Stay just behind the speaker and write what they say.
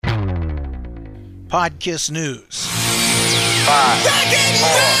Podkiss News. 5, 4,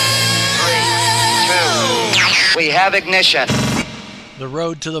 3, 2, we have ignition. The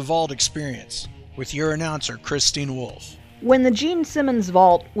Road to the Vault Experience with your announcer, Christine Wolf. When the Gene Simmons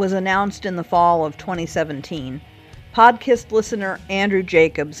Vault was announced in the fall of 2017, Podkiss listener Andrew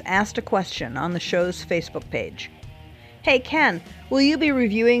Jacobs asked a question on the show's Facebook page. "Hey Ken, will you be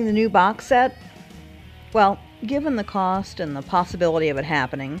reviewing the new box set?" Well, given the cost and the possibility of it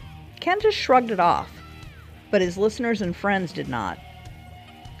happening, Ken just shrugged it off. But his listeners and friends did not.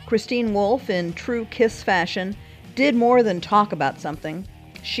 Christine Wolf, in true Kiss fashion, did more than talk about something.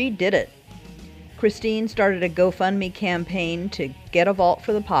 She did it. Christine started a GoFundMe campaign to get a vault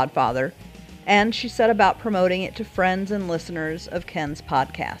for the Podfather, and she set about promoting it to friends and listeners of Ken's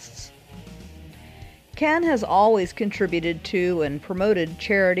podcasts. Ken has always contributed to and promoted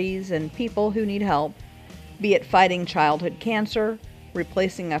charities and people who need help, be it fighting childhood cancer,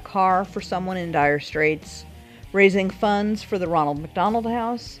 replacing a car for someone in dire straits, raising funds for the Ronald McDonald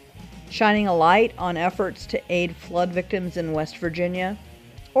House, shining a light on efforts to aid flood victims in West Virginia,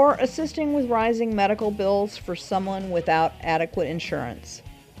 or assisting with rising medical bills for someone without adequate insurance.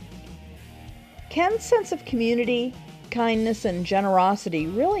 Ken's sense of community, kindness, and generosity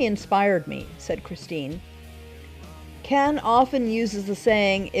really inspired me, said Christine. Ken often uses the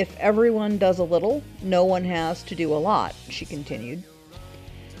saying, "If everyone does a little, no one has to do a lot," she continued.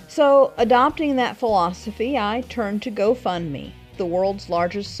 So, adopting that philosophy, I turned to GoFundMe, the world's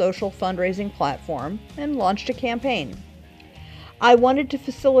largest social fundraising platform, and launched a campaign. I wanted to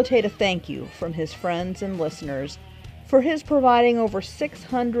facilitate a thank you from his friends and listeners for his providing over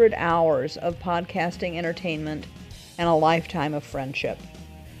 600 hours of podcasting entertainment and a lifetime of friendship.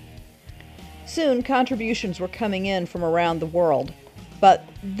 Soon, contributions were coming in from around the world, but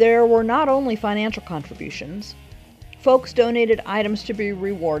there were not only financial contributions. Folks donated items to be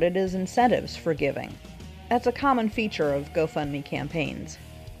rewarded as incentives for giving. That's a common feature of GoFundMe campaigns.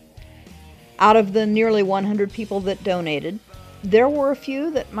 Out of the nearly 100 people that donated, there were a few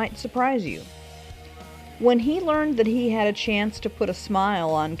that might surprise you. When he learned that he had a chance to put a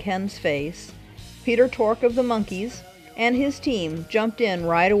smile on Ken's face, Peter Tork of the Monkees and his team jumped in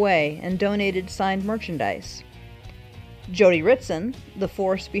right away and donated signed merchandise. Jody Ritson, the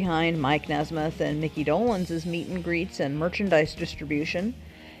force behind Mike Nesmith and Mickey Dolenz' meet and greets and merchandise distribution,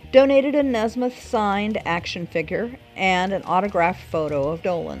 donated a Nesmith signed action figure and an autographed photo of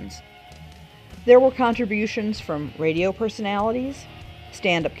Dolenz. There were contributions from radio personalities,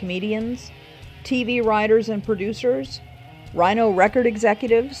 stand-up comedians, TV writers and producers, Rhino record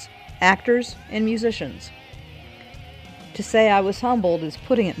executives, actors, and musicians. "To say I was humbled is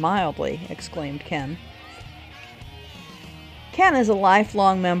putting it mildly," exclaimed Ken. Ken is a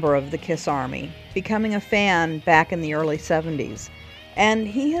lifelong member of the Kiss Army, becoming a fan back in the early 70s, and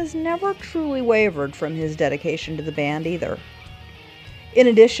he has never truly wavered from his dedication to the band either. In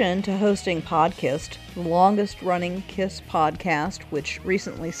addition to hosting Podkissed, the longest-running Kiss podcast, which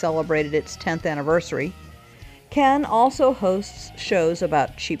recently celebrated its 10th anniversary, Ken also hosts shows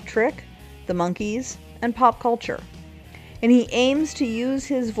about Cheap Trick, the Monkees, and pop culture. And he aims to use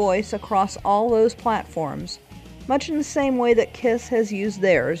his voice across all those platforms, much in the same way that Kiss has used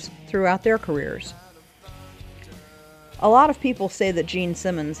theirs throughout their careers. "A lot of people say that Gene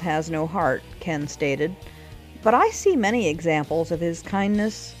Simmons has no heart," Ken stated, "but I see many examples of his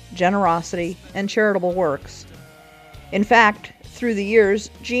kindness, generosity, and charitable works. In fact, through the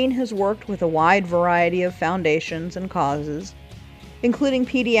years, Gene has worked with a wide variety of foundations and causes, including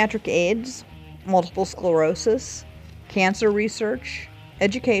pediatric AIDS, multiple sclerosis, cancer research,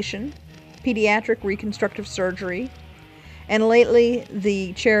 education, pediatric reconstructive surgery, and lately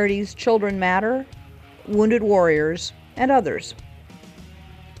the charities Children Matter, Wounded Warriors, and others."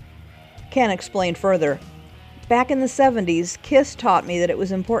 Ken explained further, "Back in the 70s, Kiss taught me that it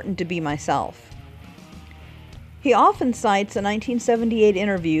was important to be myself." He often cites a 1978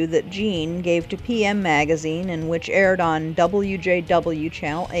 interview that Gene gave to PM Magazine and which aired on WJW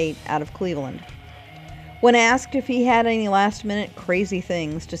Channel 8 out of Cleveland. When asked if he had any last-minute crazy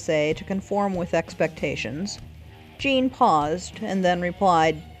things to say to conform with expectations, Gene paused and then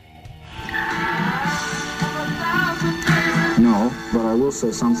replied, "No, but I will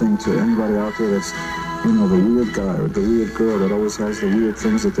say something to anybody out there that's, the weird guy or the weird girl that always has the weird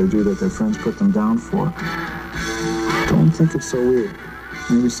things that they do that their friends put them down for. Don't think it's so weird.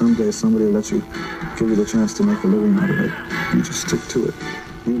 Maybe someday somebody will let you, give you the chance to make a living out of it. You just stick to it.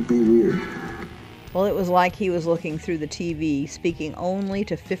 You be weird." "Well, it was like he was looking through the TV, speaking only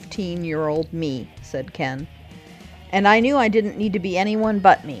to 15-year-old me," said Ken. "And I knew I didn't need to be anyone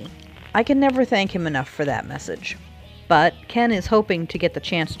but me. I can never thank him enough for that message." But Ken is hoping to get the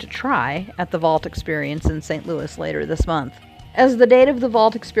chance to try at the Vault Experience in St. Louis later this month. As the date of the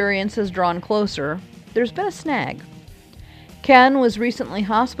Vault Experience has drawn closer, there's been a snag. Ken was recently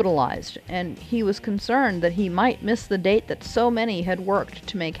hospitalized, and he was concerned that he might miss the date that so many had worked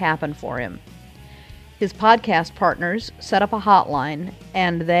to make happen for him. His podcast partners set up a hotline,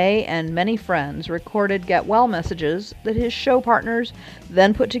 and they and many friends recorded get well messages that his show partners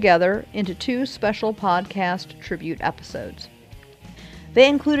then put together into 2 special podcast tribute episodes. They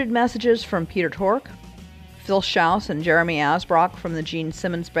included messages from Peter Tork, Phil Schaus and Jeremy Asbrock from the Gene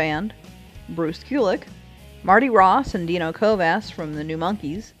Simmons Band, Bruce Kulick, Marty Ross and Dino Kovas from the New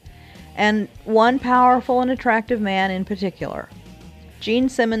Monkees, and one powerful and attractive man in particular, Gene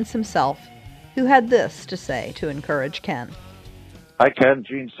Simmons himself, who had this to say to encourage Ken. Hi, Ken.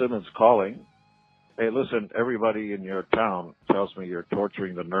 Gene Simmons calling. Hey, listen, everybody in your town tells me you're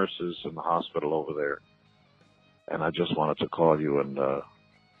torturing the nurses in the hospital over there. And I just wanted to call you and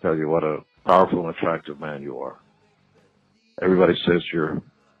tell you what a powerful and attractive man you are. Everybody says you're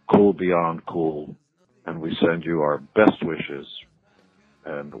cool beyond cool, and we send you our best wishes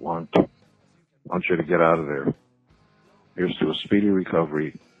and want you to get out of there. Here's to a speedy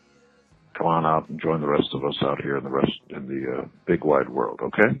recovery. Come on out and join the rest of us out here in the big wide world,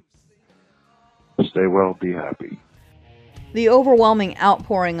 okay? Stay well, be happy. The overwhelming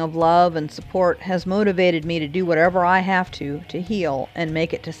outpouring of love and support has motivated me to do whatever I have to heal and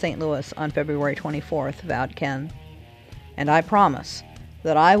make it to St. Louis on February 24th, vowed Ken. And I promise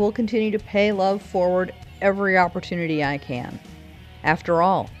that I will continue to pay love forward every opportunity I can. After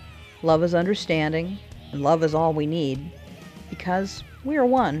all, love is understanding, and love is all we need, because we are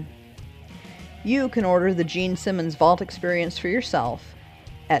one. You can order the Gene Simmons Vault Experience for yourself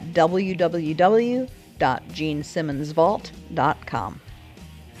at www.genesimmonsvault.com.